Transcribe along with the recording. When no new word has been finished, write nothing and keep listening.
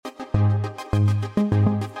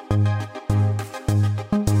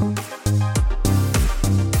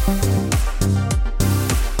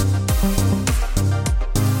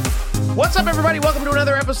up, everybody? Welcome to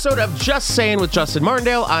another episode of Just Saying with Justin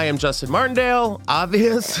Martindale. I am Justin Martindale,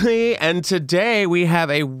 obviously, and today we have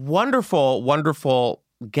a wonderful, wonderful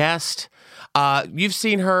guest. You've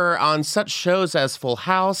seen her on such shows as Full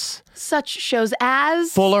House. Such shows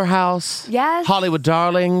as Fuller House. Yes. Hollywood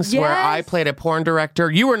Darlings, Yes. where I played a porn director.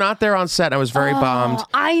 You were not there on set, and I was very bummed.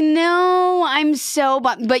 I know. I'm so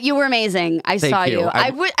bummed. But you were amazing. I saw you. you.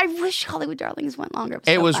 I wish Hollywood Darlings went longer.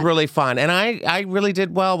 It was really fun, and I really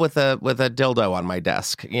did well with a dildo on my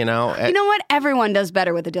desk, you know? You know what? Everyone does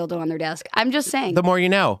better with a dildo on their desk. I'm just saying. The more you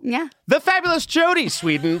know. Yeah. The fabulous Jodie,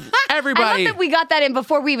 Sweetin. Everybody. I love that we got that in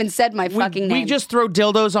before we even said my fucking name. We just throw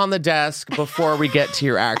dildos on the desk before we get to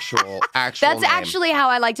your actual That's name. actually how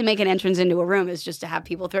I like to make an entrance into a room, is just to have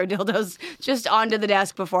people throw dildos just onto the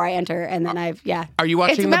desk before I enter, and then Are you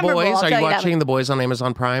watching The Boys? Are you watching The Boys on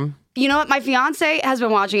Amazon Prime? You know what? My fiance has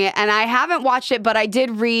been watching it, and I haven't watched it, but I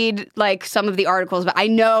did read like some of the articles. But I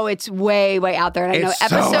know it's way, way out there, and I know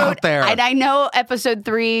so out there. And I know episode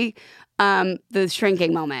 3, the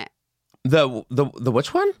shrinking moment. The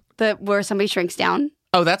which one? Where somebody shrinks down.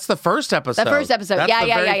 Oh, that's the first episode. The first episode. That's Yeah, the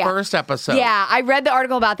yeah, very yeah. first episode. Yeah, I read the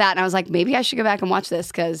article about that, and I was like, maybe I should go back and watch this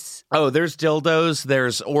because. Oh, there's dildos,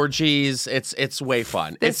 there's orgies. It's way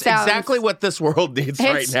fun. It's exactly what this world needs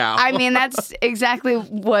right now. I mean, that's exactly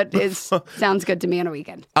what sounds good to me on a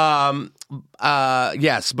weekend.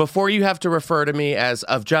 Yes. Before you have to refer to me as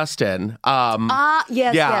of Justin.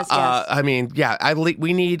 Yes. I mean, yeah.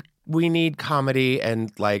 We need comedy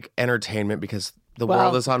and like entertainment because the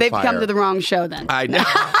world is on they've fire. They've come to the wrong show then. I know.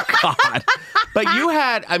 God. But you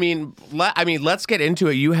had, let's get into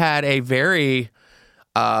it. You had a very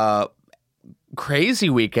crazy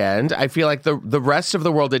weekend. I feel like the rest of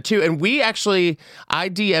the world did too. And I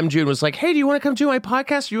DM'd you and was like, hey, do you want to come do my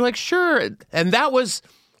podcast? You were like, sure. And that was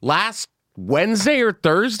last Wednesday or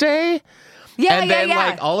Thursday. Yeah, and then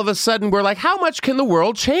like all of a sudden we're like, how much can the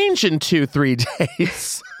world change in 2-3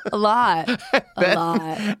 days? A lot.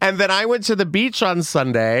 And then I went to the beach on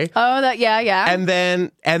Sunday. Oh, yeah. And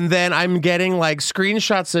then I'm getting like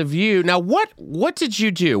screenshots of you. Now, what did you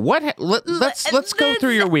do? Let's go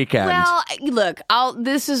through your weekend. Well, look,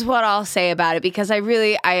 this is what I'll say about it because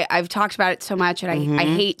I've talked about it so much and I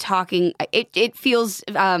hate talking. It feels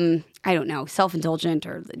I don't know, self-indulgent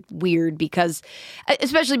or weird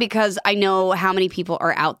especially because I know how many people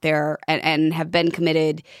are out there and have been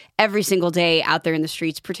committed every single day out there in the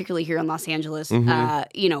streets, particularly here in Los Angeles,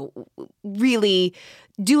 really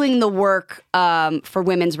doing the work for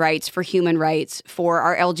women's rights, for human rights, for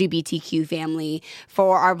our LGBTQ family,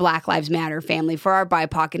 for our Black Lives Matter family, for our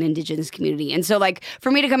BIPOC and Indigenous community. And so, like, for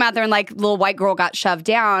me to come out there and, like, little white girl got shoved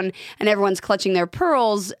down and everyone's clutching their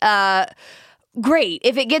pearls, great.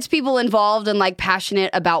 If it gets people involved and like passionate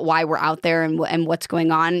about why we're out there and what's going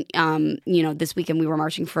on, this weekend we were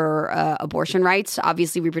marching for abortion rights,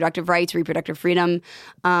 obviously reproductive rights, reproductive freedom.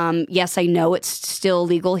 Yes, I know it's still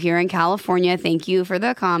legal here in California. Thank you for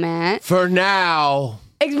the comment. For now.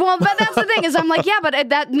 Well, but that's the thing is I'm like, yeah, but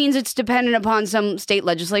that means it's dependent upon some state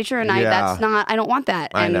legislature, and I don't want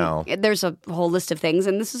that. I and know. There's a whole list of things,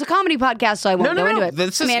 and this is a comedy podcast, so I won't go into it.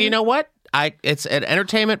 This is, you know what? It's an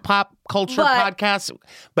entertainment pop culture podcast,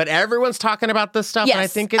 but everyone's talking about this stuff, yes, and I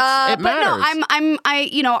think it matters. But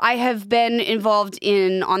no, I have been involved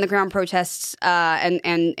in on the ground protests and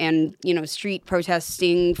street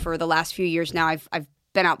protesting for the last few years now. I've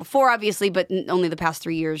been out before, obviously, but only the past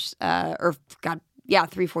 3 years,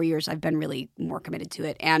 3-4 years, I've been really more committed to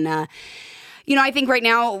it, and. I think right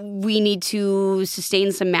now we need to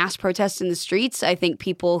sustain some mass protests in the streets. I think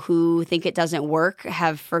people who think it doesn't work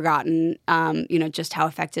have forgotten, just how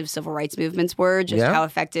effective civil rights movements were, how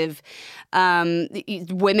effective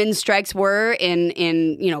women's strikes were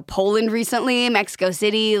in Poland recently, Mexico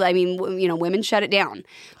City. I mean, women shut it down.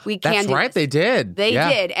 That's right, they did. They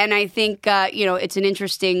did. And I think, it's an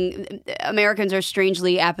interesting, Americans are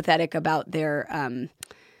strangely apathetic about their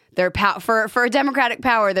power. For a democratic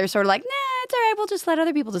power, they're sort of like, nah, it's all right. We'll just let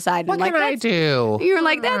other people decide. What can I do? You're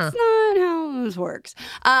like, that's not how this works.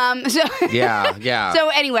 Yeah. So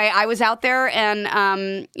anyway, I was out there,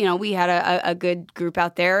 and we had a good group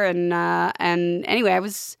out there, and anyway, I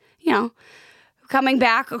was coming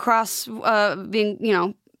back across,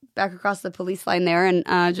 back across the police line there,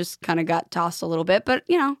 and just kind of got tossed a little bit, but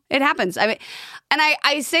it happens. I mean, and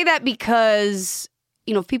I say that because.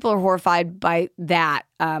 If people are horrified by that,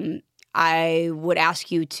 I would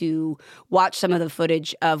ask you to watch some of the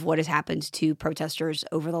footage of what has happened to protesters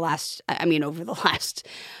over the last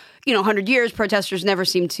 100 years. Protesters never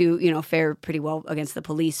seem to, fare pretty well against the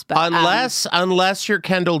police. But unless you're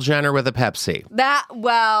Kendall Jenner with a Pepsi.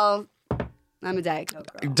 I'm a Diet Coke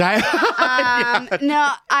girl.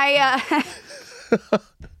 No,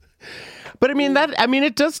 But I mean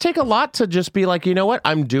it does take a lot to just be like, you know what,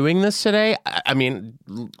 I'm doing this today. I mean,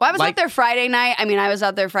 well, I was out there Friday night. I was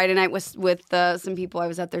out there Friday night with some people. I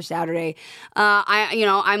was out there Saturday.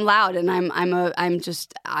 I'm loud, and I'm not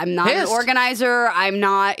pissed. an organizer. I'm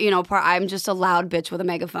not, I'm just a loud bitch with a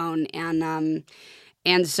megaphone,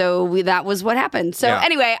 and so that was what happened. So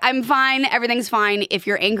anyway, I'm fine. Everything's fine. If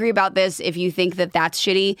you're angry about this, if you think that that's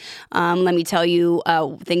shitty, let me tell you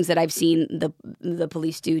things that I've seen the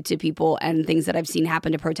police do to people, and things that I've seen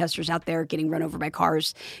happen to protesters out there, getting run over by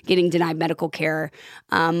cars, getting denied medical care,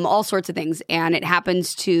 all sorts of things. And it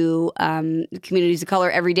happens to communities of color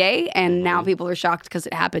every day. And now people are shocked because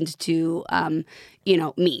it happened to,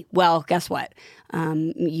 me. Well, guess what?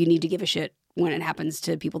 You need to give a shit when it happens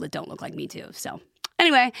to people that don't look like me too. So.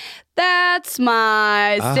 Anyway, that's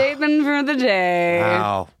my statement for the day.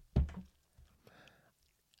 Wow.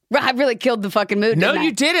 I really killed the fucking mood. No, didn't I?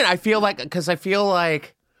 you didn't. I feel like the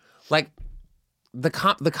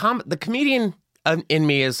comedian in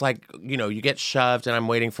me is like, you get shoved, and I'm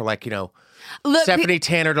waiting for Stephanie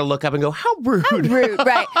Tanner to look up and go, how rude. How rude,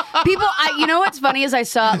 right. People, you know what's funny is I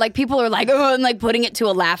saw, people are like, oh, and putting it to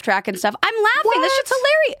a laugh track and stuff. I'm laughing. This shit's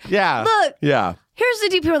hilarious. Yeah. Look. Yeah. Here's the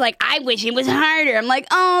deal. People are like, I wish it was harder. I'm like,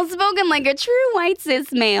 oh, spoken like a true white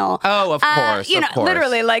cis male. Oh, of course. Of course.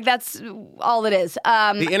 Literally, that's all it is.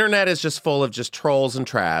 The internet is just full of just trolls and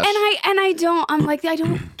trash. I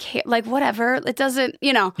don't care. Whatever. It doesn't,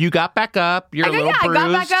 You got back up. You're a little bruised.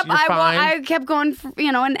 I got back up. You're fine. I kept going,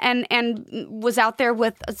 and was out there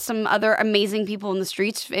with some other amazing people in the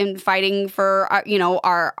streets and fighting for,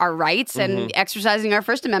 our rights and exercising our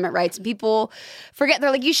First Amendment rights. And people forget,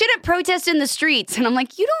 they're like, you shouldn't protest in the streets. And I'm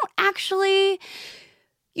like, you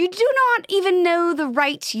do not even know the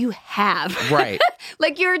rights you have. Right.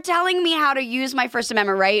 You're telling me how to use my First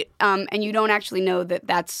Amendment right, and you don't actually know that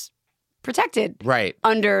that's protected right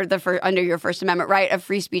under your First Amendment right of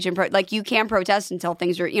free speech and you can protest until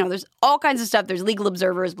things are, there's all kinds of stuff. There's legal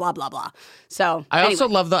observers, blah blah blah. So I also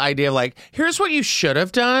love the idea of here's what you should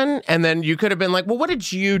have done, and then you could have been like, well, what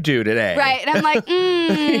did you do today? Right. And I'm like,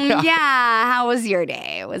 yeah. How was your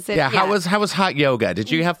day? Was it? Yeah. How was hot yoga?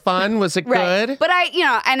 Did you have fun? Was it good? But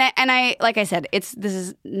I like I said, this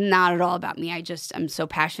is not at all about me. I'm so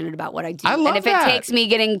passionate about what I do. I love and if that. it takes me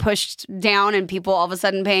getting pushed down and people all of a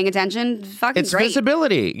sudden paying attention, fucking it's great.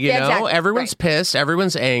 Visibility, you know. Exactly. Everyone's pissed.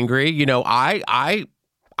 Everyone's angry. I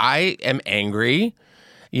am angry.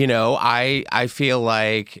 I feel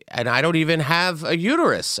like, and I don't even have a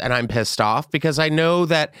uterus, and I'm pissed off because I know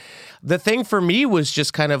that the thing for me was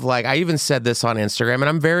just kind of I even said this on Instagram, and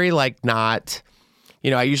I'm very not.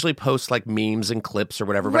 I usually post memes and clips or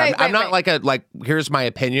whatever, but I'm not here's my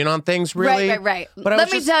opinion on things, really. Right. But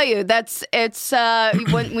let me tell you,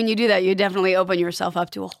 when you do that, you definitely open yourself up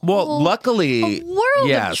to a whole luckily, world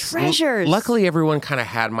of treasures. Luckily, everyone kind of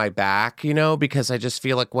had my back, because I just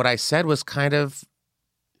feel like what I said was kind of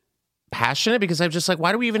passionate, because I'm just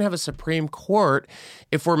why do we even have a Supreme Court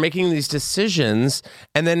if we're making these decisions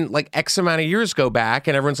and then X amount of years go back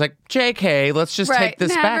and everyone's like, JK, let's just take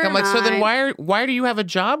this back. I'm like, so then why do you have a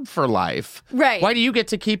job for life? Right. Why do you get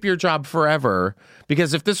to keep your job forever?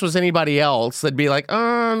 Because if this was anybody else, they'd be like,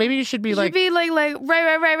 maybe you should be right.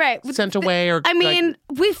 sent away or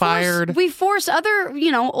we fired. We force other,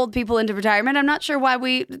 old people into retirement. I'm not sure why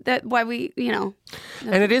we.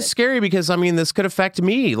 And it is scary because this could affect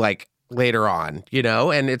me later on,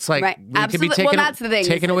 and it's we could be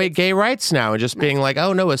taking away gay rights now and just being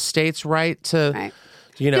oh no, a state's right to. Right.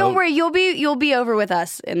 Don't worry, you'll be over with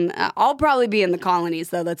us, and I'll probably be in the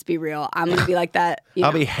colonies though. Let's be real, I'm gonna be like that.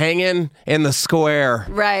 I'll be hanging in the square,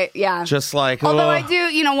 right? Yeah, just although I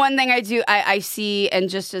do, one thing I do, I see, and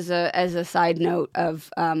just as a side note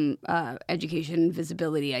of education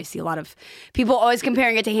visibility, I see a lot of people always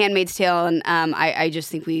comparing it to Handmaid's Tale, and I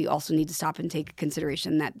just think we also need to stop and take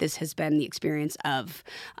consideration that this has been the experience of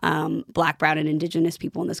Black, Brown, and Indigenous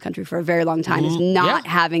people in this country for a very long time. Is not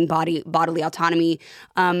having bodily autonomy.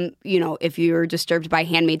 If you're disturbed by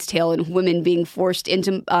Handmaid's Tale and women being forced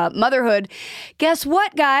into motherhood, guess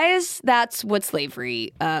what, guys? That's what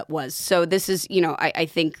slavery was. So this is, I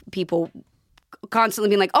think people constantly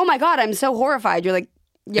being like, oh my God, I'm so horrified. You're like,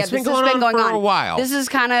 yeah, it's been going on for a while. This is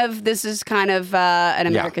kind of an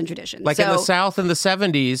American tradition. In the South in the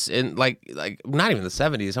 70s, and not even the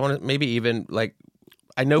 70s. I want to maybe even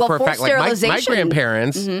I know for a fact my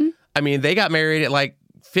grandparents. They got married at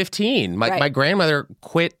 15. My grandmother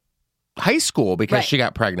quit high school because she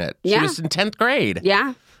got pregnant. She was in 10th grade.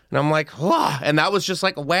 Yeah. And I'm like, oh. And that was just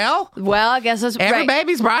well, I guess that's every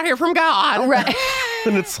baby's brought here from God. Right.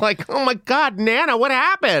 And it's like, oh my God, Nana, what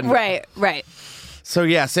happened? Right. So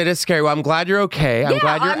yes, it is scary. Well, I'm glad you're okay. I'm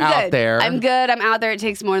glad you're out good. there. I'm good. I'm out there. It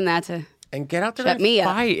takes more than that to... And get out there Shut and me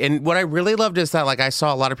fight. And what I really loved is that, like, I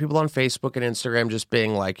saw a lot of people on Facebook and Instagram just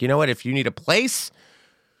being like, you know what? If you need a place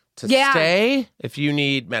to stay, if you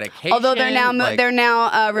need medication, although they're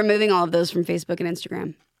now removing all of those from Facebook and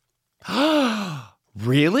Instagram.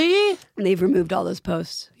 Really? They've removed all those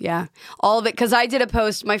posts. Yeah, all of it. Because I did a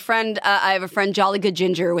post. My friend, I have a friend, Jolly Good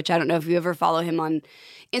Ginger, which I don't know if you ever follow him on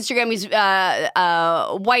Instagram. He's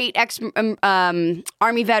white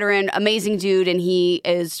ex-army veteran, amazing dude, and he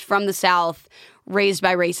is from the South, raised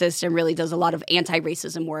by racists, and really does a lot of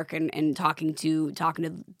anti-racism work and talking to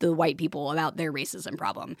the white people about their racism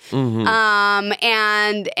problem.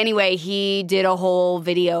 And anyway, he did a whole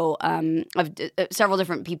video of several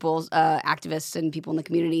different people, activists and people in the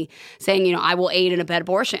community, saying, you know, I will aid and abet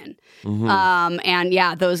abortion. And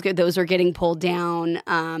yeah, those are getting pulled down.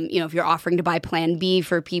 You know, if you're offering to buy Plan B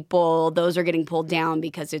for people, those are getting pulled down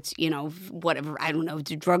because it's, you know, whatever, I don't know,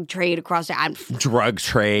 drug trade across drug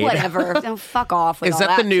trade, whatever. No, fuck off. With is all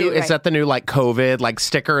that the new? too, right? Is that the new like COVID like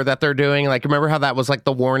sticker that they're doing? Like, remember how that was like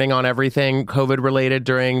the warning on everything COVID related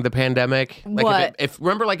during the pandemic? Like, what? If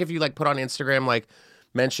remember, like if you like put on Instagram like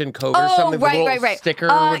mention COVID or something, right. Sticker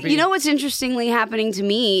would be. You know what's interestingly happening to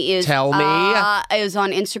me is Tell me. is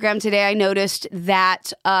on Instagram today. I noticed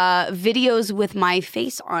that videos with my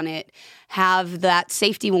face on it have that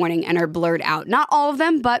safety warning and are blurred out. Not all of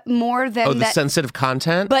them, but more than the sensitive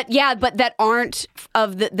content. But yeah, but that aren't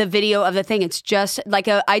of the video of the thing. It's just like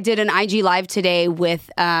I did an IG live today with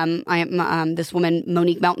this woman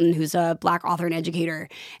Monique Melton, who's a Black author and educator,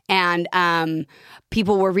 and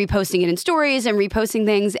people were reposting it in stories and reposting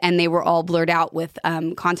things, and they were all blurred out with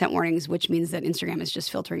content warnings, which means that Instagram is just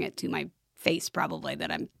filtering it to my face, probably, that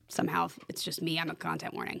I'm somehow, it's just me, I'm a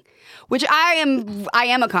content warning, which I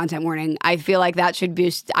am a content warning. I feel like that should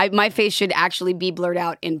be, my face should actually be blurred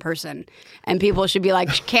out in person, and people should be like,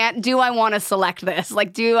 do I want to select this?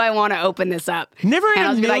 Like, do I want to open this up? Never in and a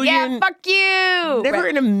I'll million, be like, yeah, fuck you. Never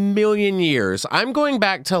in a million years. I'm going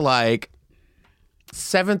back to like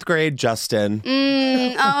 7th grade Justin.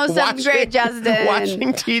 Seventh grade Justin.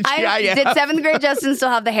 Watching TGIF. Did 7th grade Justin still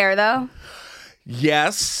have the hair, though?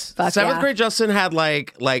 Yes. Fuck 7th yeah. grade Justin had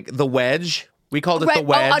like the wedge. We called it the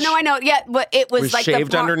wedge. Oh, no, I know. Yeah, but it was like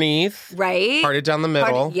shaved the underneath. Right. Parted down the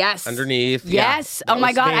middle. Yes. Underneath. Yes. Yeah, oh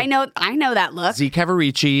my God. me. I know that look. Z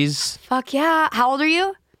Cavaricci's. Fuck yeah. How old are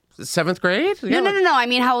you? 7th grade? Yeah. No. I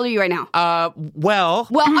mean, how old are you right now? Well,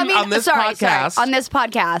 I mean, on this podcast, on this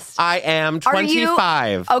podcast, I am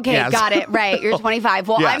 25. Okay, yes. got it. Right, you're 25.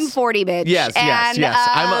 Well, yes. I'm 40, bitch. Yes.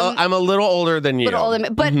 I'm a little older than you.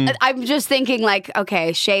 But I'm just thinking, like,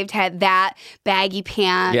 okay, shaved head, that baggy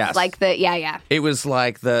pants, yes. like yeah. It was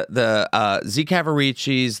like the Z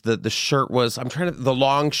Cavaricci's. The shirt was the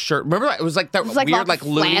long shirt. Remember, it was like that weird like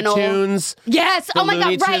Looney Tunes. Yes. Oh my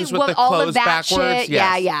God. Right. With the all clothes of that backwards. shit.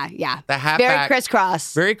 Yes. Yeah. The hat very back,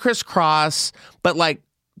 crisscross. But like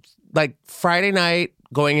Friday night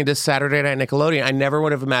going into Saturday night Nickelodeon, I never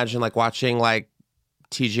would have imagined like watching like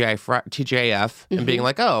TGIF and being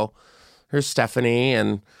like, oh, here's Stephanie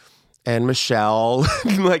and Michelle,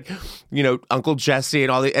 like, you know, Uncle Jesse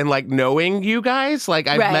and all and like knowing you guys, like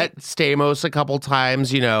I've met Stamos a couple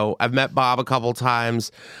times, you know, I've met Bob a couple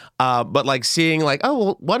times, but like seeing like, oh,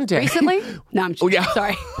 well, one day recently, no, I'm just,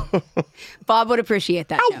 sorry. Bob would appreciate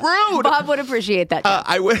that. How rude! Bob would appreciate that.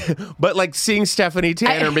 I would, but like seeing Stephanie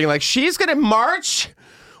Tanner being like, she's gonna march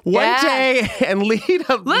one day and lead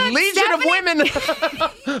a legion of women,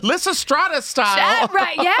 Lysistrata style.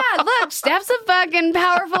 Right? Yeah. Look, Steph's a fucking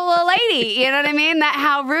powerful little lady. You know what I mean? That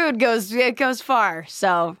how rude goes far.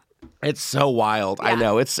 So it's so wild. Yeah. I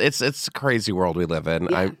know it's a crazy world we live in.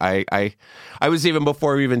 Yeah. I was even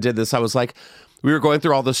before we even did this. I was like, we were going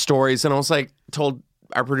through all the stories, and I was like, told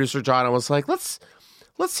our producer John, I was like, let's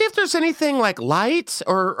see if there's anything like light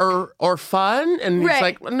or fun. And he's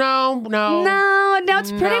like, no,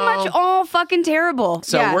 it's pretty much all fucking terrible.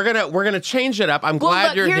 So we're gonna change it up. I'm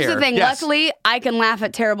glad you're here. Here's the thing. Yes. Luckily, I can laugh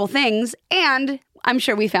at terrible things, and I'm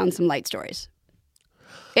sure we found some light stories.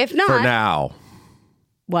 If not, for now.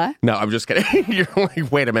 What? No, I'm just kidding. You're like,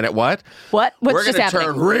 wait a minute, what? What? What's We're just going to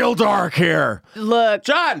happening? turn real dark here. Look.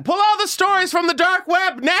 John, pull all the stories from the dark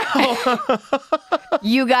web now.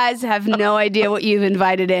 You guys have no idea what you've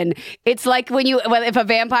invited in. It's like if a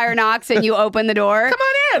vampire knocks and you open the door. Come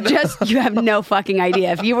on in. You have no fucking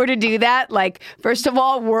idea. If you were to do that, like, first of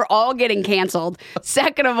all, we're all getting canceled.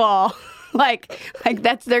 Second of all, like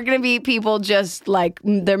they're going to be people just like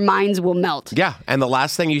their minds will melt. Yeah, and the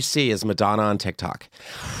last thing you see is Madonna on TikTok.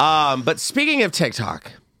 But speaking of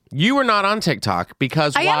TikTok, You were not on TikTok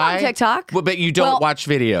because I why? am on TikTok. But you don't watch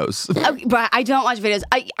videos. But I don't watch videos.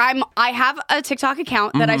 I have a TikTok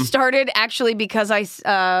account that I started actually because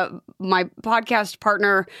my podcast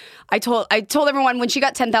partner, I told everyone when she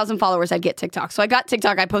got 10,000 followers I'd get TikTok. So I got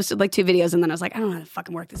TikTok. I posted like 2 videos and then I was like, I don't know how to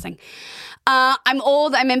fucking work this thing. I'm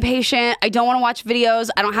old. I'm impatient. I don't want to watch videos.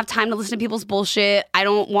 I don't have time to listen to people's bullshit. I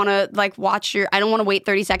don't want to I don't want to wait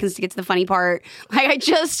 30 seconds to get to the funny part. Like I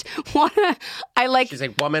just want to. She's a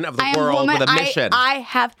woman of the world with a mission. I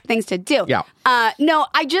have things to do. Yeah. No,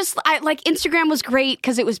 I like Instagram was great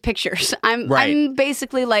because it was pictures. I'm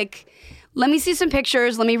basically like, let me see some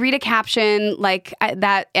pictures. Let me read a caption. Like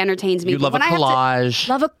that entertains me. You love a collage.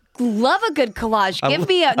 Love a good collage. Give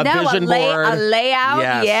me a vision board. A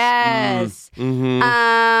layout. Yes. Mm-hmm.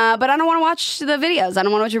 But I don't want to watch the videos. I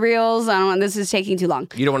don't want to watch the reels. This is taking too long.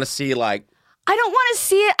 You don't want to see like. I don't want to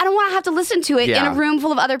see it. I don't want to have to listen to it in a room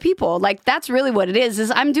full of other people. Like that's really what it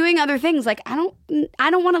is I'm doing other things. Like I don't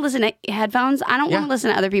want to listen to headphones. I don't want to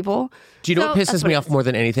listen to other people. Do you know what pisses me off more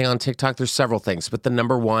than anything on TikTok? There's several things, but the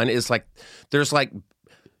number one is like there's like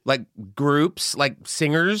groups, like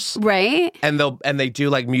singers, right? And they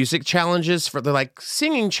do like music challenges for the like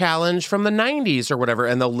singing challenge from the 90s or whatever,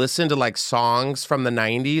 and they'll listen to like songs from the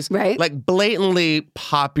 90s, right? Like blatantly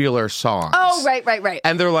popular songs. Oh, right.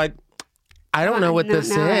 And they're like, I don't know what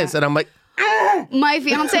this is, and I'm like. My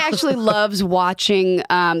fiance actually loves watching.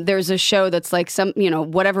 There's a show that's like some,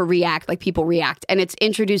 whatever react, like people react, and it's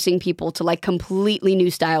introducing people to like completely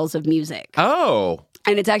new styles of music. Oh,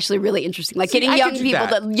 and it's actually really interesting, like getting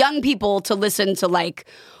young people to listen to like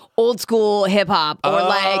old school hip hop or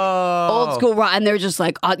like old school rock, and they're just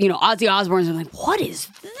like, Ozzy Osbourne's. I'm like, what is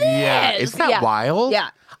this? Yeah, isn't that wild? Yeah,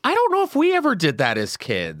 I don't know if we ever did that as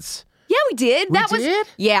kids. Yeah, we did. We did?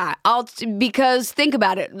 Yeah. Because think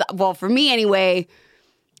about it. Well, for me anyway,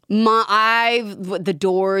 the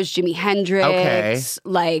Doors, Jimi Hendrix,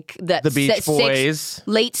 like the Beach Boys,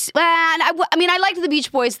 I liked the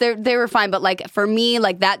Beach Boys. They were fine, but like for me,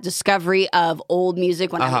 like that discovery of old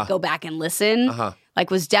music when I would go back and listen,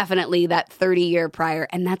 like was definitely that 30-year prior,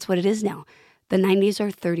 and that's what it is now. The 90s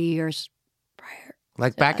are 30 years prior.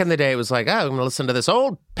 Like back in the day, it was like, I'm going to listen to this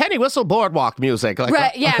old penny whistle boardwalk music. Like,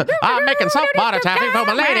 right, yeah. I'm making soap water taffy for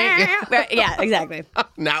my lady. Yeah, exactly.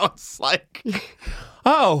 Now it's like,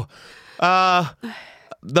 the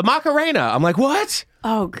Macarena. I'm like, what?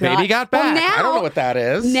 Oh, God. Baby got back. Well, now, I don't know what that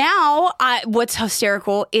is. Now, what's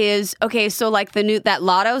hysterical is, so like that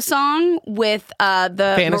Lotto song with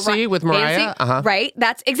the... Fantasy with Mariah? Fantasy, right?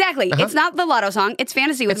 That's exactly. It's not the Lotto song. It's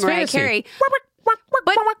Fantasy with Mariah Carey.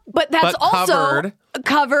 But that's also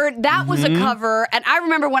covered. That was a cover. And I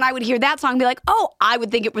remember when I would hear that song, be like, I would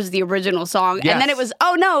think it was the original song. Yes. And then it was,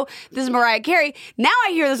 no, this is Mariah Carey. Now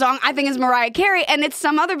I hear the song, I think it's Mariah Carey. And it's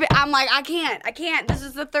some other, I'm like, I can't. This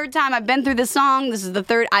is the third time I've been through this song. This is the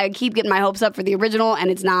third. I keep getting my hopes up for the original, and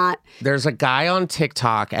it's not. There's a guy on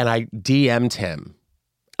TikTok, and I DM'd him.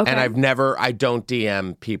 Okay. And I don't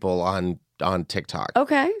DM people on TikTok.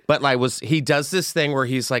 Okay. But he does this thing where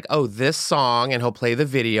he's like, this song, and he'll play the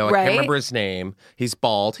video. I can't remember his name. He's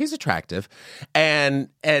bald. He's attractive. And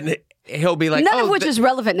he'll be like, none of which is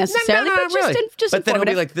relevant necessarily, no, but really. just But then he'll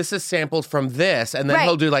be like, this is sampled from this. And then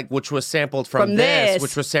he'll do like, which was sampled from this,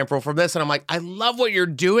 which was sampled from this. And I'm like, I love what you're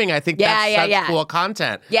doing. I think that's such cool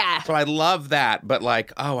content. Yeah. So I love that. But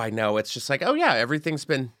like, I know. It's just like, everything's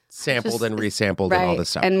been sampled and resampled and all this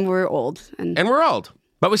stuff. And we're old. And we're old.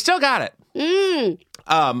 But we still got it. And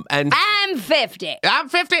I'm 50. I'm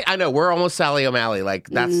 50. I know, we're almost Sally O'Malley. Like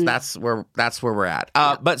that's where we're at.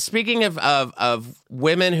 But speaking of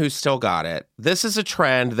women who still got it, this is a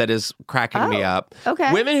trend that is cracking me up.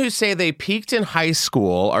 Okay. Women who say they peaked in high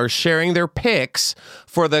school are sharing their pics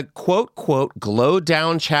for the quote glow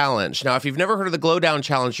down challenge. Now, if you've never heard of the glow down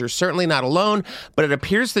challenge, you're certainly not alone, but it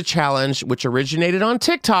appears the challenge, which originated on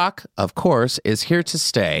TikTok, of course, is here to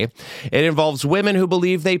stay. It involves women who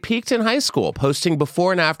believe they peaked in high school, posting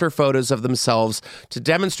before and after photos of themselves to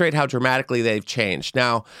demonstrate how dramatically they've changed.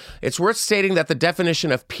 Now, it's worth stating that the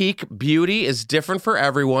definition of peak beauty is different for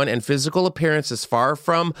everyone, and physical appearance is far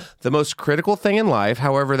from the most critical thing in life.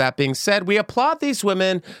 However, that being said, we applaud these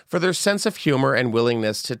women for their sense of humor and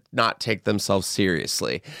willingness to not take themselves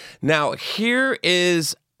seriously. Now, here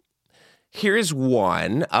is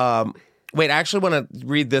one. Wait, I actually want to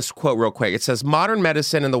read this quote real quick. It says, modern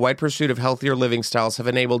medicine and the wide pursuit of healthier living styles have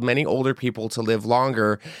enabled many older people to live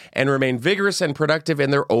longer and remain vigorous and productive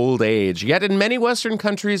in their old age. Yet in many Western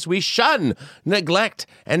countries, we shun, neglect,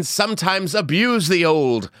 and sometimes abuse the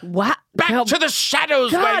old. Wow. Back to the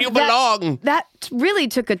shadows where you belong. That really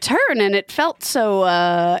took a turn, and it felt so.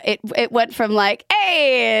 It went from like,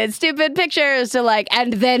 hey, stupid pictures to like,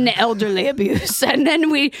 and then elderly abuse, and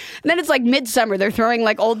then it's like midsummer. They're throwing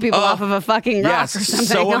like old people off of a fucking rock or something.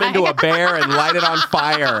 Sew them into a bear and light it on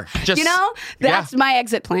fire. Just, that's my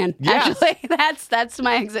exit plan. Yes. Actually, that's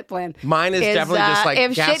my exit plan. Mine is definitely just like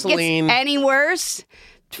if gasoline. Shit gets any worse,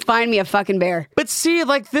 find me a fucking bear. But see,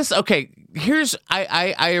 like this. Okay. Here's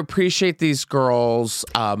I appreciate these girls.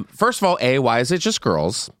 First of all, why is it just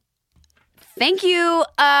girls? Thank you.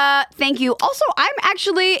 Thank you. Also, I'm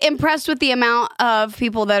actually impressed with the amount of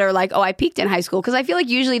people that are like, oh, I peaked in high school. Because I feel like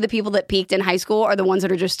usually the people that peaked in high school are the ones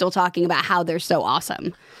that are just still talking about how they're so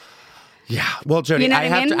awesome. Yeah. Well, Jodie, You know I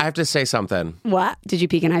have to say something. What? Did you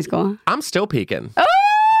peak in high school? I'm still peaking. Oh!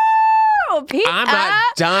 Peek I'm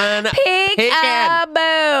not done peeking.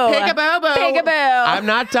 Peek-a-boo. Peek-a-boo-boo. Peek-a-boo. I'm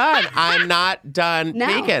not done. I'm not done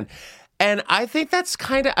peeking. And I think that's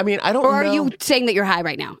kind of, I mean, I don't know. Or are you saying that you're high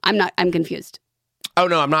right now? I'm confused. Oh,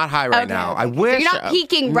 no, I'm not high right now. I wish. So you're not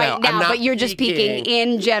peaking right now, but you're just peaking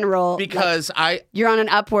in general. Because you're on an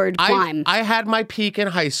upward climb. I had my peak in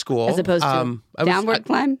high school. As opposed to downward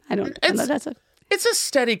climb? I don't know that's a... It's a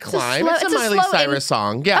steady climb. It's a Miley Cyrus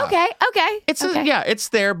song. Yeah. Okay. It's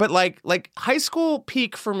there, but like high school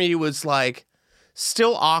peak for me was like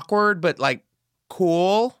still awkward, but like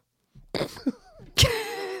cool.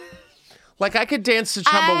 Like I could dance to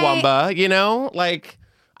Chumbawamba, you know? Like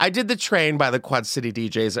I did the train by the Quad City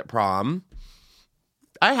DJs at prom.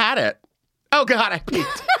 I had it. Oh God, I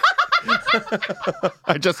peaked.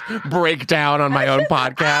 I just break down on my own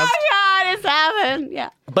podcast. Oh God, it's happened. Yeah.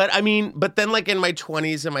 But then like in my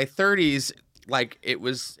 20s and my 30s, like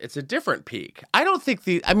it's a different peak. I don't think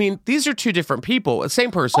these are two different people,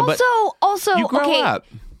 same person, but also you grow up.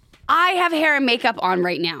 I have hair and makeup on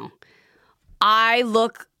right now. I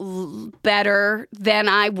look better than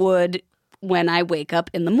I would when I wake up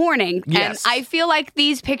in the morning. Yes. And I feel like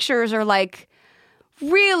these pictures are like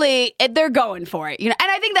really, they're going for it, you know.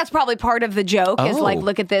 And I think that's probably part of the joke is like,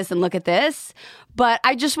 look at this and look at this. But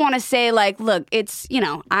I just want to say, like, look, it's, you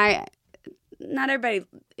know, not everybody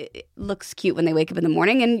looks cute when they wake up in the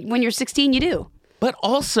morning, and when you're 16, you do. But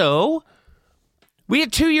also, we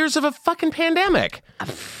had 2 years of a fucking pandemic.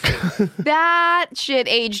 That shit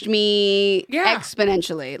aged me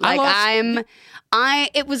exponentially. Like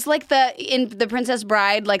it was like in The Princess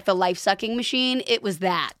Bride, like the life sucking machine. It was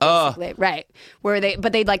that, basically, right?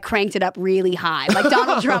 But they like cranked it up really high. Like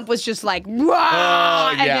Donald Trump was just like, and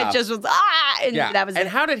it just was and that was. And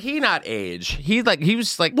how did he not age? He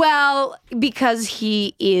was like, well, because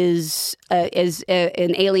he is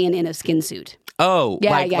an alien in a skin suit. Oh,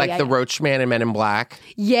 like the Roach Man in Men in Black.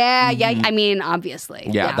 Yeah. I mean, obviously.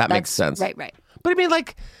 Yeah, that makes sense. Right. But I mean,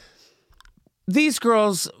 like these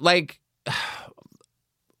girls, like.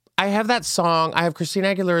 I have that song. I have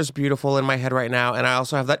Christina Aguilera's "Beautiful" in my head right now, and I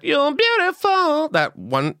also have that "You're Beautiful." That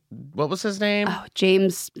one. What was his name? Oh,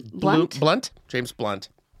 James Blunt. James Blunt.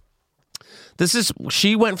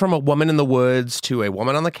 She went from a woman in the woods to a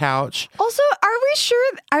woman on the couch. Also, are we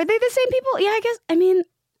sure? Are they the same people? Yeah, I guess. I mean,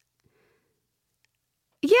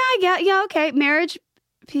 yeah. Okay, marriage,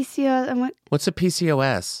 PCOS. And what? What's a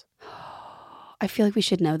PCOS? I feel like we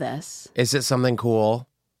should know this. Is it something cool?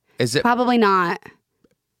 Is it probably not?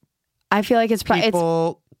 I feel like it's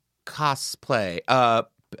people cosplay.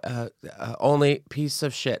 Only piece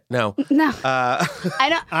of shit. No. I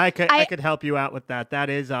don't. I could help you out with that. That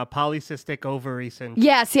is polycystic ovary syndrome.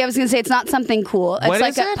 Yeah. See, I was gonna say it's not something cool. It's what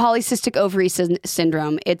like is a polycystic ovary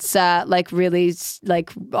syndrome. It's like really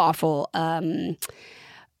like awful.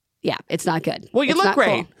 Yeah, it's not good. Well, you look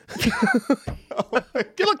great. Cool.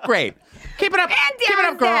 You look great. Keep it up. Keep it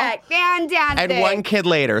up, girl. Fantastic. And one kid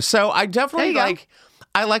later. So I definitely like.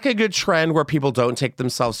 I like a good trend where people don't take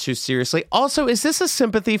themselves too seriously. Also, is this a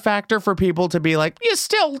sympathy factor for people to be like, you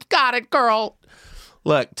still got it, girl?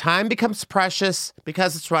 Look, time becomes precious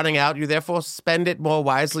because it's running out. You therefore spend it more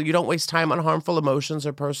wisely. You don't waste time on harmful emotions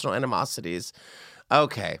or personal animosities.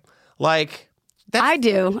 Okay. Like, I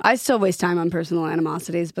do. I still waste time on personal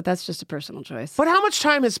animosities, but that's just a personal choice. But how much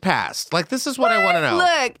time has passed? Like, this is what I want to know.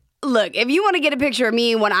 Look, if you want to get a picture of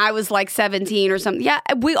me when I was like 17 or something, yeah,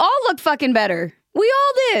 we all look fucking better. We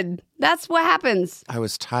all did. That's what happens. I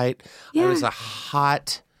was tight. Yeah. I was a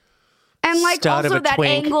hot and like stud also of a that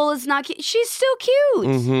twink. angle is not cute. She's still cute.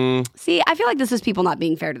 Mm-hmm. See, I feel like this is people not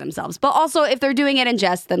being fair to themselves. But also, if they're doing it in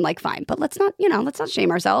jest, then like fine. But let's not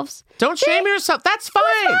shame ourselves. Don't shame yourself. That's fine.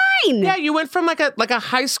 That's fine. Yeah, you went from like a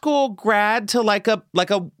high school grad to like a.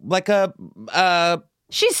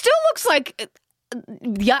 She still looks like.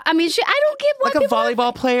 Yeah, I mean, I don't get why like a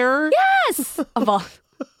volleyball player. Yes, a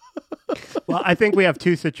Well, I think we have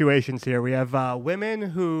two situations here. We have women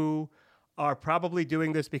who are probably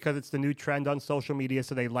doing this because it's the new trend on social media,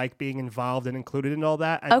 so they like being involved and included in all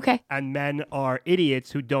that. And, Okay. And men are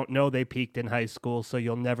idiots who don't know they peaked in high school, so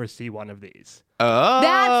you'll never see one of these. Oh.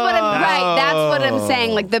 That's what I'm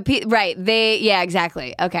saying. Like yeah,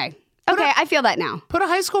 exactly. Okay. Okay, I feel that now. Put a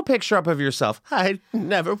high school picture up of yourself. I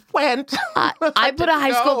never went. I put a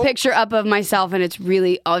high school picture up of myself, and it's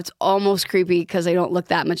almost creepy because I don't look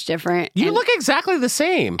that much different. You look exactly the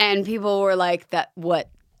same. And people were like,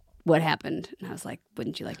 what happened? And I was like,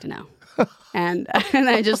 wouldn't you like to know? And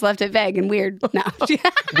I just left it vague and weird. No.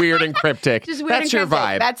 Weird and cryptic. Just weird That's and your cryptic.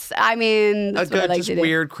 vibe. That's a good, what I like just to do.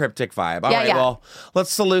 weird, cryptic vibe. All right, yeah. well,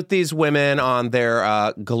 let's salute these women on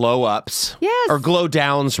their glow ups. Yes. Or glow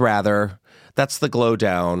downs, rather. That's the glow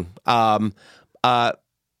down.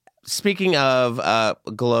 Speaking of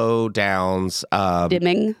glow downs,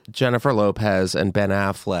 Dimming. Jennifer Lopez and Ben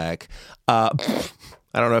Affleck. I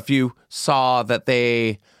don't know if you saw that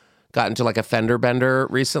they got into like a fender bender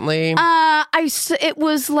recently. It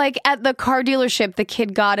was like at the car dealership. The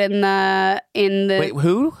kid got in the. Wait,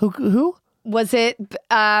 who? Was it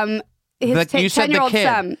his You said the 10-year-old kid.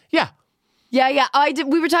 son? Yeah. Yeah.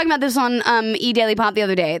 We were talking about this on Daily Pop the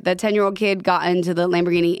other day. The 10-year-old kid got into the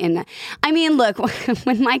Lamborghini. I mean, look,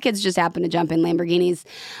 when my kids just happen to jump in Lamborghinis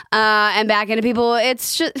and back into people,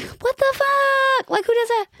 it's just, what the fuck? Like, who does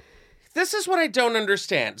that? This is what I don't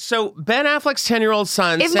understand. So Ben Affleck's 10-year-old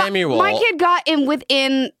son, Samuel. My kid got in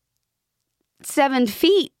within 7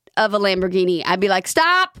 feet of a Lamborghini. I'd be like,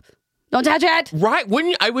 stop. Don't touch it. Right?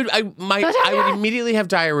 Wouldn't you? I would immediately have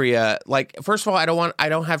diarrhea. Like, first of all, I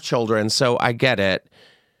don't have children, so I get it.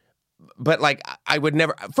 But like, I would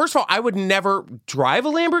never drive a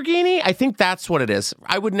Lamborghini. I think that's what it is.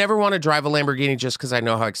 I would never want to drive a Lamborghini just because I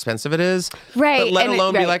know how expensive it is. Right. But let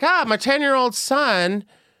alone be like, my 10-year-old son,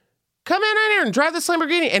 come in here and drive this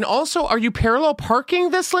Lamborghini. And also, are you parallel parking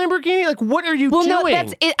this Lamborghini? Like, what are you doing? No,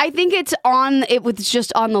 that's it. I think it was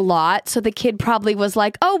just on the lot. So the kid probably was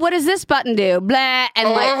like, oh, what does this button do? Blah. And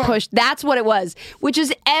like pushed. That's what it was. Which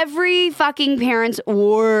is every fucking parent's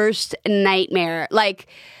worst nightmare. Like,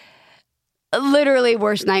 literally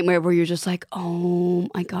worst nightmare where you're just like, oh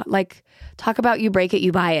my God. Like, talk about you break it,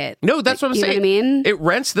 you buy it. No, that's what I'm saying. You know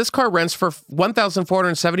what I mean? This car rents for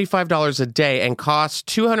 $1,475 a day and costs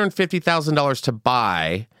 $250,000 to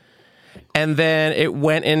buy. And then it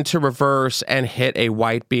went into reverse and hit a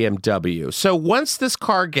white BMW. So once this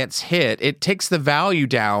car gets hit, it takes the value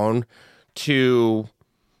down to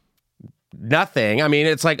nothing. I mean,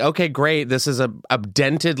 it's like, okay, great. This is a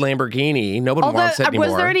dented Lamborghini. Nobody wants it anymore.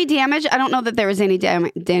 Was there any damage? I don't know that there was any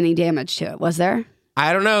damage to it. Was there?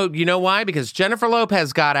 I don't know. You know why? Because Jennifer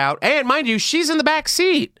Lopez got out. And mind you, she's in the back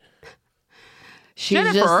seat. She's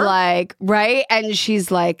Jennifer. just like, right? And she's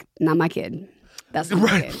like, not my kid. That's not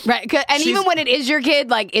my kid. Right. And even when it is your kid,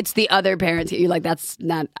 like, it's the other parents. You're like, that's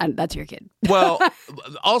your kid. Well,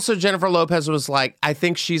 also Jennifer Lopez was like, I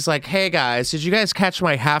think she's like, hey guys, did you guys catch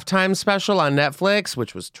my halftime special on Netflix?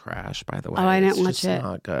 Which was trash, by the way. Oh, I didn't watch it. It's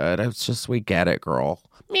not good. It's just, we get it, girl.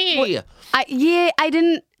 Me. I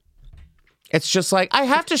didn't. It's just like, I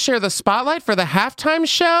have to share the spotlight for the halftime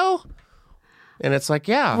show. And it's like,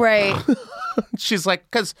 yeah. Right. She's like,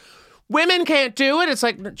 because women can't do it. It's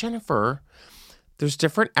like, Jennifer, there's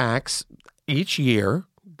different acts each year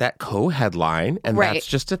that co-headline, and that's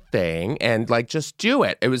just a thing. And like, just do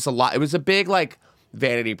it. It was a lot. It was a big like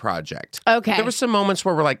vanity project. Okay. There were some moments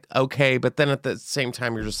where we're like, okay, but then at the same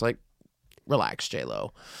time, you're just like, relax,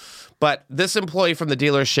 J-Lo. But this employee from the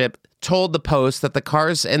dealership told the Post that the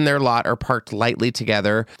cars in their lot are parked lightly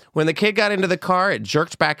together. When the kid got into the car, it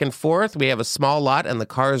jerked back and forth. We have a small lot and the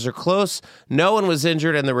cars are close. No one was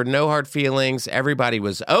injured and there were no hard feelings. Everybody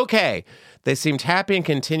was okay. They seemed happy and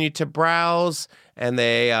continued to browse, and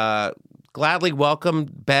they gladly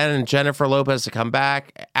welcomed Ben and Jennifer Lopez to come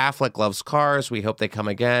back. Affleck loves cars. We hope they come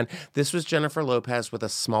again. This was Jennifer Lopez with a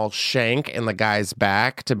small shank in the guy's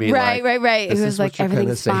back to be like, right. It was like,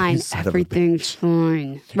 everything's fine. Everything's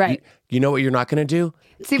fine. Right. You know what you're not going to do?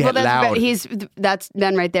 See, Get loud. That's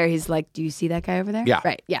Ben right there. He's like, do you see that guy over there? Yeah.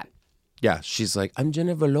 Right. Yeah. Yeah. She's like, I'm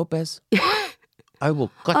Jennifer Lopez. I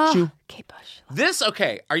will cut you. Kate Bush.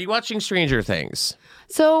 Are you watching Stranger Things?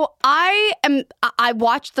 So I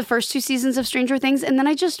watched the first 2 seasons of Stranger Things, and then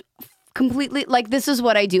I just completely, like, this is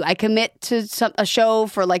what I do. I commit to a show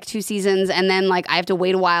for like 2 seasons, and then like I have to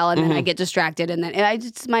wait a while, and then I get distracted, and then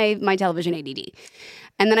it's my television ADD.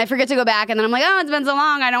 And then I forget to go back, and then I'm like, oh, it's been so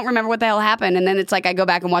long, I don't remember what the hell happened. And then it's like I go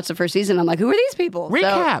back and watch the first season, I'm like, who are these people?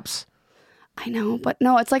 Recaps. So, I know, but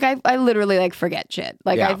no, it's like I literally like forget shit.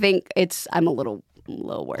 Like, Yeah. I think I'm a little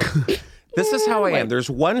worried. This is how I am. There's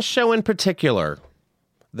one show in particular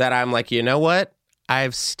that I'm like, you know what?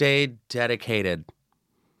 I've stayed dedicated.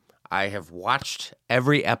 I have watched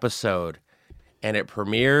every episode, and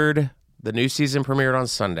the new season premiered on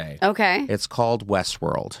Sunday. Okay. It's called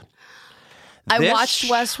Westworld. I watched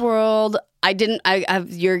Westworld. I didn't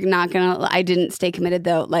stay committed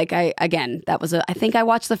though. Like I think I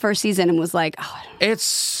watched the first season and was like, oh, it's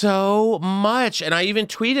so much. And I even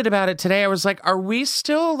tweeted about it today. I was like, are we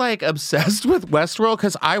still like obsessed with Westworld?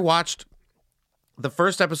 Because I watched the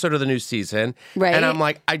first episode of the new season. Right. And I'm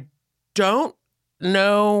like, I don't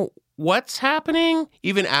know what's happening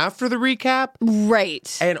even after the recap.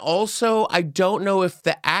 Right. And also, I don't know if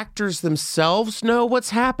the actors themselves know what's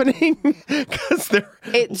happening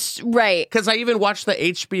It's right. Because I even watched the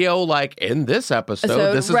HBO like in this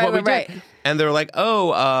episode. This is what we did, and they're like,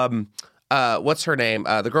 what's her name?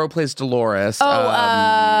 The girl who plays Dolores.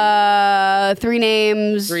 Three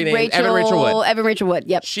names. Evan Rachel Wood.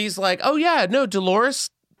 Yep. She's like, oh yeah, no, Dolores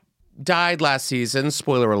died last season,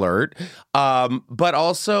 spoiler alert. But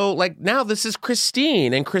also like now this is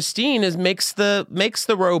Christine, and Christine makes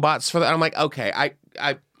the robots for the. I'm like, okay,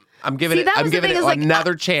 I'm giving it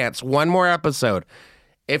another chance, one more episode.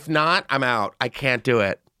 If not, I'm out. I can't do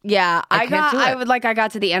it. Yeah, I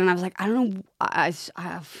got to the end and I was like, I don't know.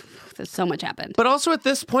 There's so much happened. But also at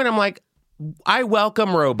this point, I'm like, I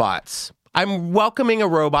welcome robots. I'm welcoming a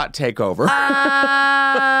robot takeover.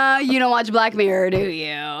 You don't watch Black Mirror, do you?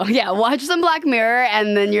 Yeah, watch some Black Mirror,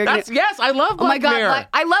 and then you're. Yes, I love Black Mirror. Oh my God,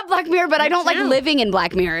 I love Black Mirror, but I don't like living in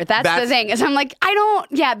Black Mirror. That's the thing. Is I'm like, I don't.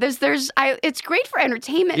 Yeah, it's great for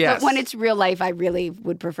entertainment, but when it's real life, I really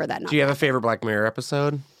would prefer that. Do you have a favorite Black Mirror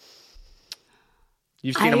episode?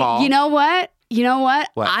 You've seen them all. You know what?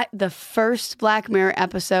 What? The first Black Mirror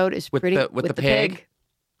episode is with the pig.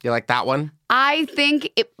 You like that one? I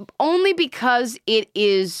think only because it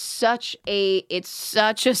is such a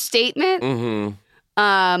statement. Mm-hmm.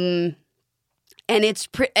 And it's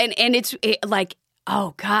like,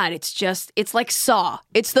 oh God, it's like Saw.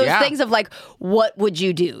 It's those things of like, what would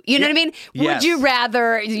you do? You know what I mean? Yes. Would you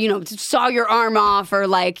rather, saw your arm off or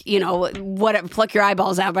like, pluck your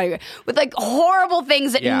eyeballs out with like horrible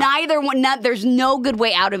things that there's no good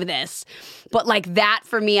way out of this. But like that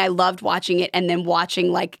for me, I loved watching it, and then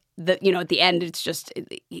watching like at the end, it's just.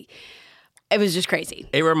 It was just crazy.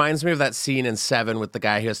 It reminds me of that scene in Seven with the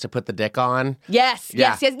guy who has to put the dick on. Yes,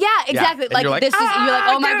 exactly. Yeah. Like you're like,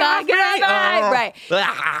 oh my God, get out of my right.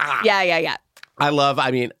 Yeah. I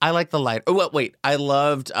like the light. Oh, wait, I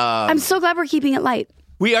loved. I'm so glad we're keeping it light.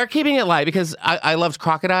 We are keeping it light because I loved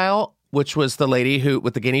Crocodile, which was the lady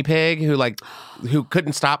with the guinea pig who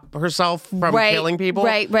couldn't stop herself from killing people.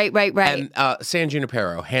 Right. And San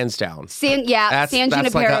Junipero, hands down. San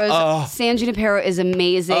Junipero is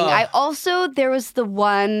amazing. There was the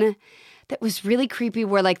one that was really creepy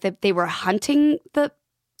where like they were hunting the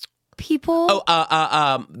people.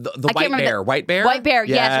 The white bear. White bear? White bear,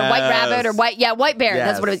 yes. Or white rabbit or white bear. Yes,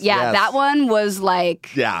 that's what it was. Yeah, that one was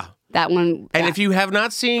like. Yeah. That one. And if you have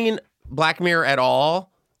not seen Black Mirror at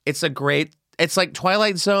all, it's like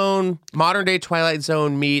Twilight Zone, modern day Twilight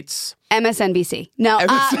Zone meets MSNBC. No,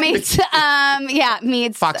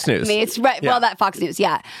 meets Fox News. Meets right. Yeah. Well, that Fox News,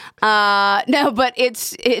 yeah. No, but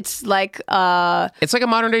it's like it's like a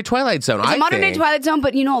modern day Twilight Zone. It's a modern day Twilight Zone,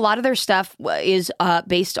 but a lot of their stuff is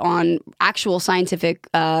based on actual scientific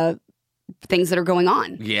things that are going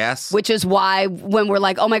on. Yes. Which is why when we're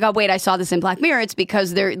like, oh my God, wait, I saw this in Black Mirror, it's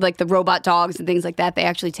because they're like the robot dogs and things like that. They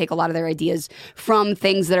actually take a lot of their ideas from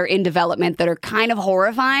things that are in development that are kind of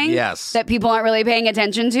horrifying. Yes. That people aren't really paying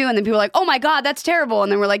attention to. And then people are like, oh my God, that's terrible. And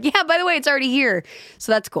then we're like, yeah, by the way, it's already here.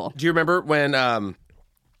 So that's cool. Do you remember when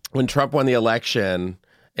Trump won the election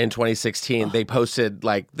in 2016, they posted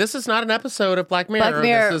like, this is not an episode of Black Mirror. Black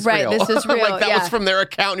Mirror, this is right, real. this is real. Like that was from their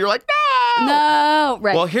account. And you're like, no,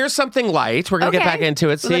 right. Well, here's something light. We're going to get back into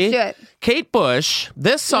it. See? Let's do it. Kate Bush,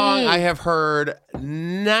 this song I have heard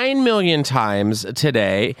 9 million times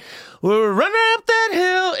today. We're running up that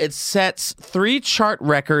hill. It sets 3 chart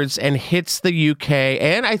records and hits the UK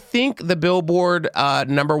and I think the Billboard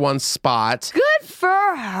 #1 spot. Good for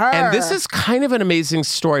her. And this is kind of an amazing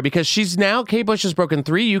story because Kate Bush has broken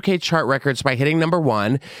 3 UK chart records by hitting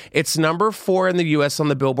 #1. It's #4 in the US on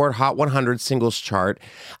the Billboard Hot 100 singles chart.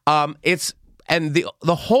 And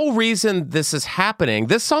the whole reason this is happening,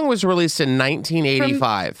 this song was released in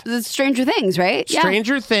 1985. From Stranger Things, right?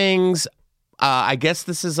 Stranger Things. I guess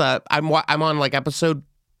this is I'm on like episode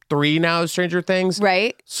 3 now of Stranger Things.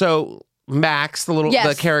 Right. So Max,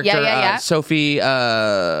 the character, Sophie,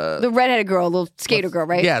 the redheaded girl, little skater girl,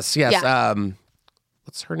 right? Yes. Yeah.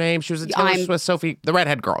 what's her name? She was in Taylor Swift, Sophie, the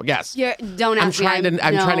redhead girl. Yes. Yeah, don't ask me. I'm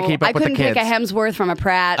trying to keep up with the kids. I couldn't pick a Hemsworth from a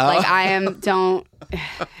Pratt. Like I am. Don't.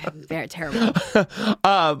 They're terrible.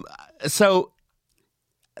 So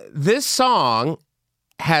this song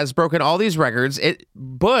has broken all these records. Kate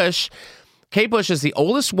Bush is the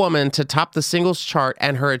oldest woman to top the singles chart,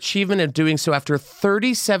 and her achievement of doing so after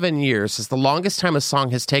 37 years is the longest time a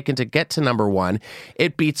song has taken to get to number one.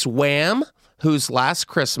 It beats Wham!, whose Last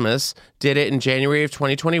Christmas did it in January of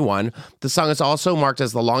 2021. The song is also marked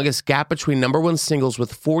as the longest gap between number one singles,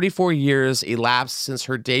 with 44 years elapsed since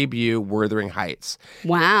her debut, Wuthering Heights.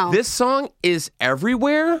 Wow. This song is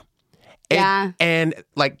everywhere. Yeah. And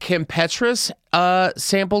like Kim Petras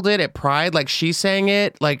sampled it at Pride, like she sang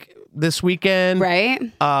it like this weekend. Right.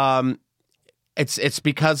 It's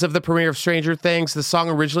because of the premiere of Stranger Things. The song,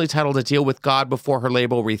 originally titled A Deal with God before her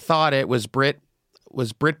label rethought it, was Brit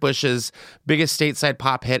Bush's biggest stateside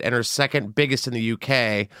pop hit and her second biggest in the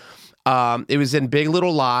UK. It was in Big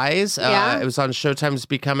Little Lies. It was on Showtime's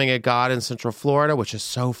Becoming a God in Central Florida, which is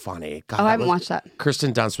so funny. God, I haven't watched that.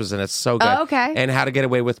 Kirsten Dunst was in it. So good. Oh, okay. And How to Get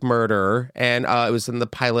Away with Murder. And it was in the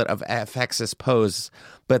pilot of FX's Pose.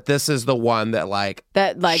 But this is the one that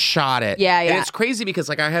shot it. Yeah. And it's crazy because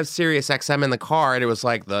like I have Sirius XM in the car and it was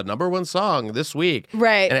like the number one song this week.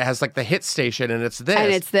 Right. And it has like the hit station and it's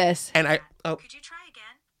this. And Could you try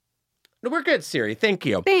again? No, we're good, Siri. Thank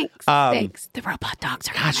you. Thanks. Thanks. The robot dogs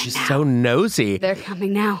are coming now. She's so nosy. They're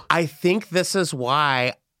coming now. I think this is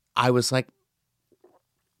why I was like,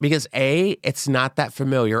 because A, it's not that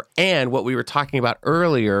familiar. And what we were talking about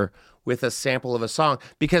earlier with a sample of a song,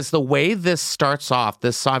 because the way this starts off,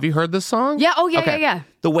 this song, have you heard this song? Yeah. Oh, yeah, Okay. yeah.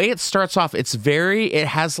 The way it starts off, it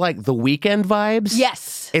has like The Weeknd vibes.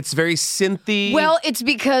 Yes. It's very synthy. Well, it's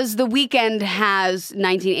because The Weeknd has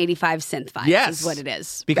 1985 synth vibes. Yes. Is what it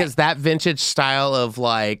is. Because that vintage style of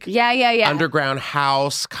like Yeah. underground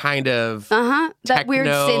house kind of That weird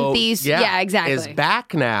techno, synthies. Yeah, exactly. is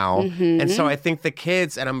back now. And so I think the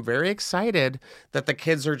kids, and I'm very excited that the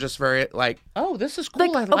kids are just very like, oh, this is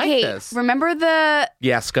cool. I like this. Remember the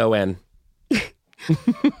Yes, go in.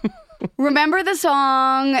 Remember the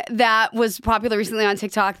song that was popular recently on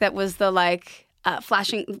TikTok that was the like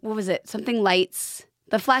flashing, what was it? Something lights.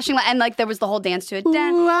 The flashing light, and like there was the whole dance to it. Ooh,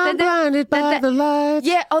 I'm blinded by the lights.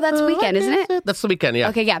 Yeah. Oh, that's Weeknd, isn't it? That's The Weeknd, yeah.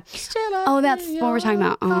 Okay, yeah. Oh, that's what we're talking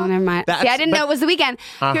about. Oh, never mind. See, I didn't know it was The Weeknd.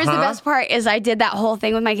 Here's the best part is I did that whole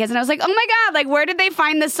thing with my kids, and I was like, oh my God, like where did they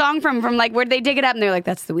find this song from? From like, where did they dig it up? And they're like,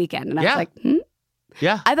 that's The Weeknd. And I was like,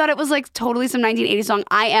 Yeah. I thought it was like totally some 1980s song.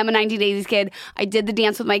 I am a 1980s kid. I did the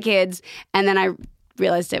dance with my kids, and then I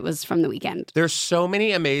realized it was from The Weeknd. There's so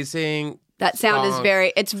many amazing That sound is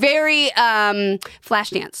very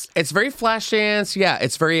Flashdance. It's very Flashdance. Yeah,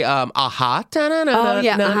 it's very aha. Oh,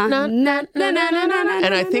 yeah. And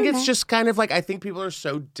I think it's just kind of like, I think people are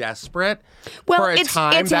so desperate for a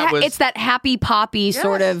time that was... It's that happy poppy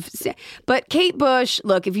sort of... But Kate Bush,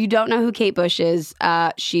 look, if you don't know who Kate Bush is,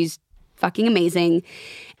 she's fucking amazing.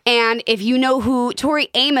 And if you know who Tori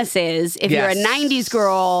Amos is, if you're a 90s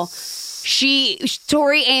girl...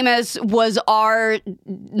 Tori Amos was our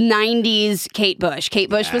 90s Kate Bush.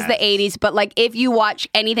 Kate Bush was the 80s, but like if you watch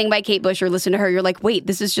anything by Kate Bush or listen to her, you're like, wait,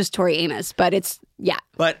 this is just Tori Amos. But it's,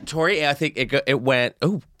 But Tori, I think it went,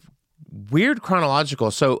 weird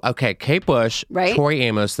chronological. So, okay, Kate Bush, right? Tori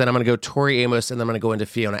Amos, then I'm going to go Tori Amos, and then I'm going to go into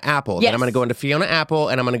Fiona Apple. Yes. Then I'm going to go into Fiona Apple,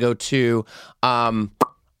 and I'm going to go to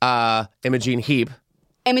Imogen Heap.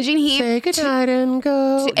 Imogen Heap. Say goodnight and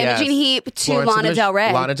go. Imogen Heap to Lana Del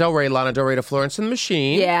Rey. Lana Del Rey to Florence and the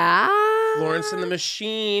Machine. Yeah. Florence and the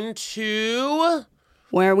Machine to...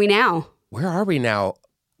 Where are we now? Where are we now?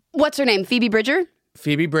 What's her name? Phoebe Bridgers?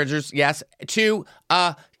 Phoebe Bridgers, yes. To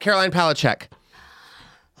Caroline Palachuk.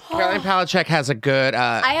 Caroline Palachuk has a good...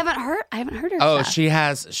 I haven't heard her. Oh,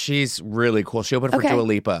 stuff. She's really cool. She opened for Dua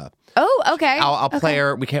Lipa. Oh, okay. I'll play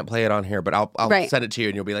her. We can't play it on here, but I'll send it to you,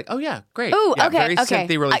 and you'll be like, "Oh yeah, great." Oh, yeah, okay, very okay.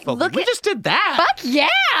 synthy, really folky. We just did that. Fuck yeah,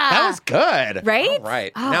 that was good. Right? All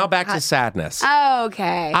right. Now back to sadness.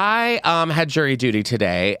 Okay. I had jury duty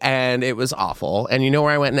today, and it was awful. And you know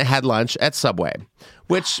where I went and had lunch? At Subway,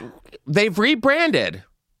 which they've rebranded.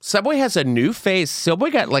 Subway has a new face. Subway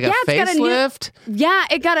got like a facelift.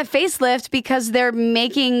 It got a facelift because they're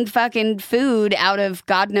making fucking food out of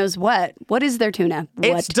God knows what. What is their tuna?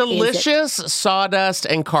 It's delicious sawdust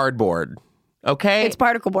and cardboard. Okay? It's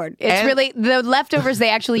particle board. It's really the leftovers they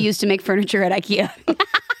actually use to make furniture at IKEA.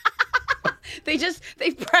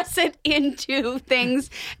 They press it into things,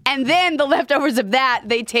 and then the leftovers of that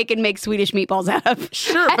they take and make Swedish meatballs out of.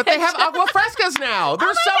 Sure, but they have agua frescas now.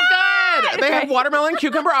 They're so good. good. They have watermelon,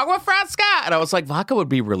 cucumber, agua fresca. And I was like, vodka would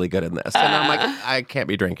be really good in this. And I'm like, I can't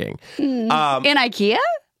be drinking. In IKEA?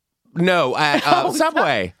 No, at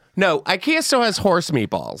Subway. No, IKEA still has horse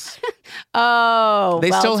meatballs. Oh,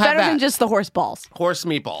 They still it's have better that. than just the horse balls. Horse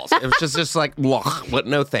meatballs. It was just like, what?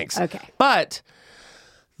 No thanks. Okay. But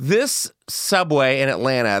this Subway in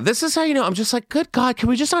Atlanta, this is how you know. I'm just like, good God, can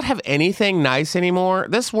we just not have anything nice anymore?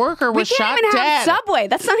 This worker was We shot can't even dead. have Subway.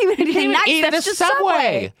 That's not even anything nice. Eat That's a just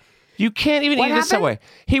Subway. You can't even What eat happened? a Subway.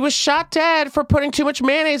 He was shot dead for putting too much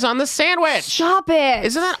mayonnaise on the sandwich. Stop it.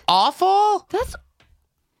 Isn't that awful? That's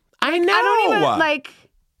I know. I don't even like.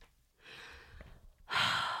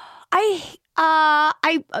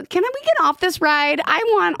 Can we get off this ride? I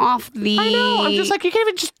want off the. I know. I'm just like, you can't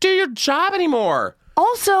even just do your job anymore.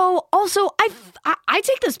 Also, I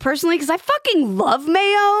take this personally because I fucking love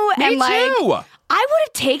mayo. Me and like, too. I would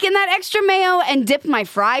have taken that extra mayo and dipped my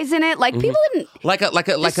fries in it. Like people didn't.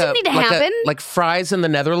 Didn't need to happen. like fries in the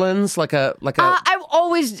Netherlands, like a. I've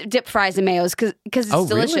always dipped fries in mayos because it's Oh,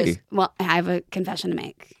 delicious. really? Well, I have a confession to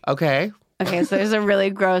make. Okay. Okay, so there's a really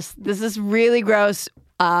gross. This is really gross.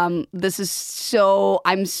 This is so.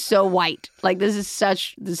 I'm so white. Like this is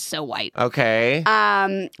so white. Okay.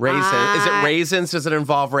 Raisins. Is it raisins? Does it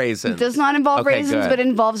involve raisins? It does not involve Okay, raisins, good. but it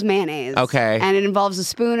involves mayonnaise. Okay. And it involves a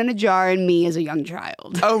spoon and a jar and me as a young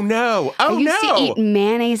child. Oh no! Oh I used no! to eat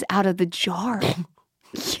mayonnaise out of the jar.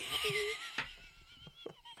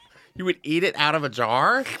 You would eat it out of a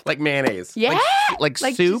jar, like mayonnaise. Yeah, Like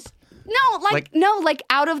soup. just- like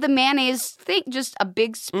out of the mayonnaise thing, just a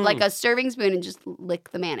big like a serving spoon and just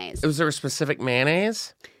lick the mayonnaise. Was there a specific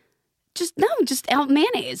mayonnaise, Just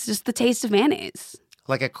mayonnaise, just the taste of mayonnaise.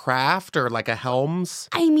 like a Kraft or like a Helms?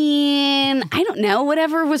 I mean, I don't know,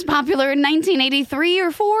 whatever was popular in 1983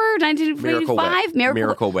 or 4, 1985.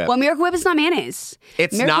 Miracle Whip. Well, Miracle Whip is not mayonnaise.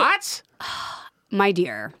 It's not. My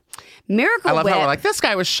dear. Miracle I love Whip. how we're like, this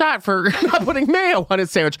guy was shot for not putting mayo on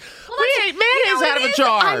his sandwich. We ate mayonnaise out of a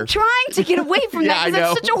jar. I'm trying to get away from Yeah, that I because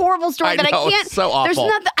know. it's such a horrible story I that know, I can't. it's so awful. There's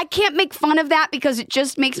nothing. I can't make fun of that because it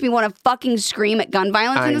just makes me want to fucking scream at gun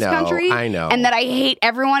violence in this country. I know. And that I hate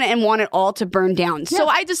everyone and want it all to burn down. So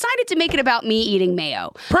I decided to make it about me eating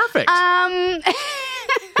mayo. Perfect. I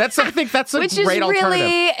think that's a Which great is alternative.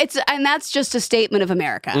 really and that's just a statement of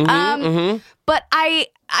America. But I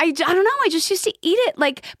don't know. I just used to eat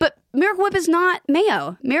it but Miracle Whip is not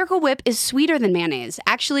mayo. Miracle Whip is sweeter than mayonnaise.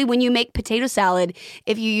 Actually, when you make potato salad,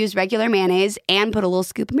 if you use regular mayonnaise and put a little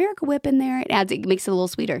scoop of Miracle Whip in there, it makes it a little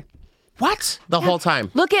sweeter. What? The whole time?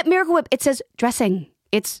 Look at Miracle Whip. It says dressing.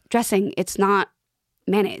 It's dressing. It's not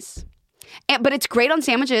mayonnaise. But it's great on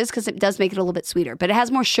sandwiches because it does make it a little bit sweeter. But it has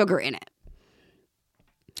more sugar in it.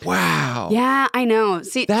 Wow. Yeah, I know.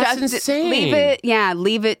 See, That's insane.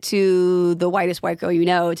 Leave it to the whitest white girl you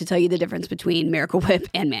know to tell you the difference between Miracle Whip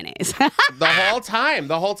and mayonnaise. The whole time.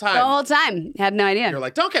 The whole time. Had no idea. You're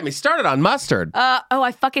like, don't get me started on mustard.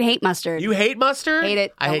 I fucking hate mustard. You hate mustard? Hate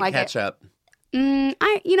it. I Don't hate like it. ketchup.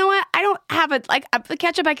 You know what? I don't have it. Like the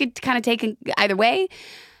ketchup, I could kind of take either way.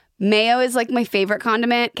 Mayo is like my favorite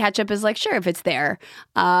condiment. Ketchup is like, sure, if it's there.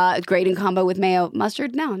 Great in combo with mayo.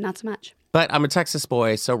 Mustard, no, not so much. But I'm a Texas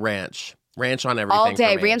boy, so ranch. Ranch on everything. All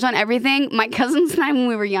day, for me. ranch on everything. My cousins and I, when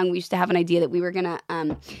we were young, we used to have an idea that we were gonna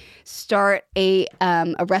start a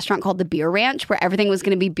restaurant called the Beer Ranch, where everything was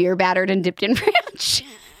gonna be beer battered and dipped in ranch.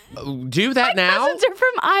 Do that My now? cousins are from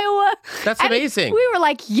Iowa. That's And amazing. We were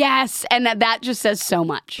like, yes, and that just says so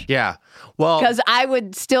much. Yeah. Well, Because I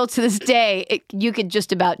would still, to this day, you could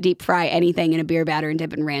just about deep fry anything in a beer batter and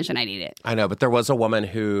dip it in ranch, and I'd eat it. I know, but there was a woman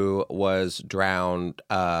who was drowned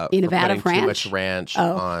In a for vat of putting too ranch? much ranch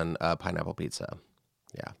Oh. on pineapple pizza.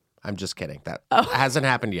 Yeah. I'm just kidding. That hasn't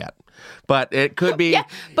happened yet. But it could be. Yeah,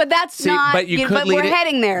 but that's not. But you could but lead we're it,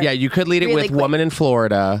 heading there. Yeah, you could lead it really with quick. woman in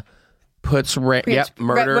Florida puts murder.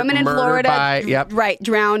 Women in murder Florida, by, right,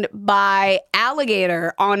 drowned by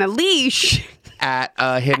alligator on a leash at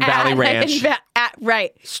Hidden Valley Ranch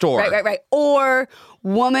right store. Right. Or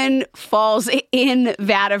woman falls in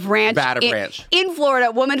vat of ranch. In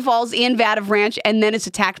Florida, woman falls in vat of ranch and then it's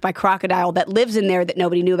attacked by crocodile that lives in there that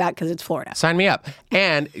nobody knew about because it's Florida. Sign me up.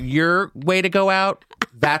 And your way to go out,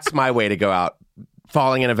 that's my way to go out.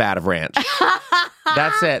 Falling in a vat of ranch.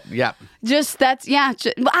 That's it. Yep.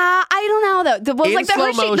 I don't know though. In like the slow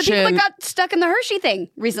Hershey, the people that motion. got stuck in the Hershey thing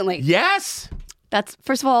recently. Yes. That's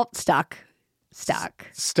first of all stuck.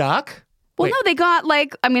 Stuck? Well, Wait, no, they got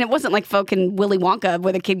it wasn't like fucking Willy Wonka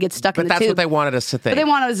where the kid gets stuck in but the that's tube. what they wanted us to think. But they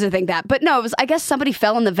wanted us to think that. But no, it was, I guess somebody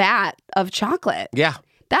fell in the vat of chocolate. Yeah.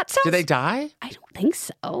 That sounds. Did they die? I don't think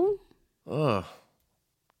so. Ugh.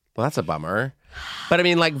 Well, that's a bummer. But I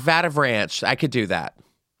mean, like vat of ranch, I could do that.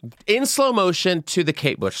 In slow motion to the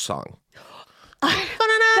Kate Bush song.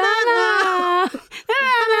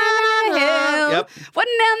 Yep.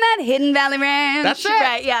 Putting down that Hidden Valley Ranch. That's it.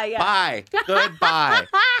 Right, yeah. Bye. Goodbye.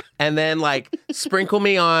 And then, like, sprinkle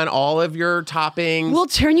me on all of your toppings. We'll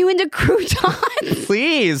turn you into croutons.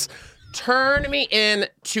 Please turn me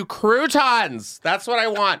into croutons. That's what I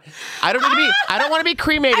want. I don't want to be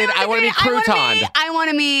cremated. I want to be croutoned. I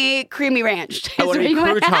want to be creamy ranched. I want to be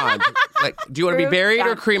croutoned. Like, do you want to be buried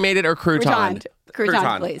or cremated or croutoned?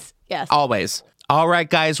 Crouton, please. Yes. Always. All right,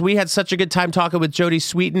 guys. We had such a good time talking with Jodie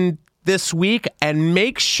Sweetin this week, and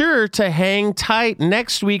make sure to hang tight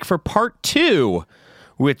next week for part 2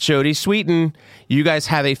 with Jodie Sweetin. You guys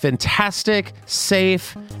have a fantastic,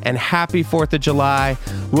 safe, and happy 4th of July.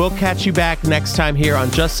 We'll catch you back next time here on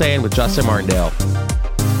Just Saying with Justin Martindale.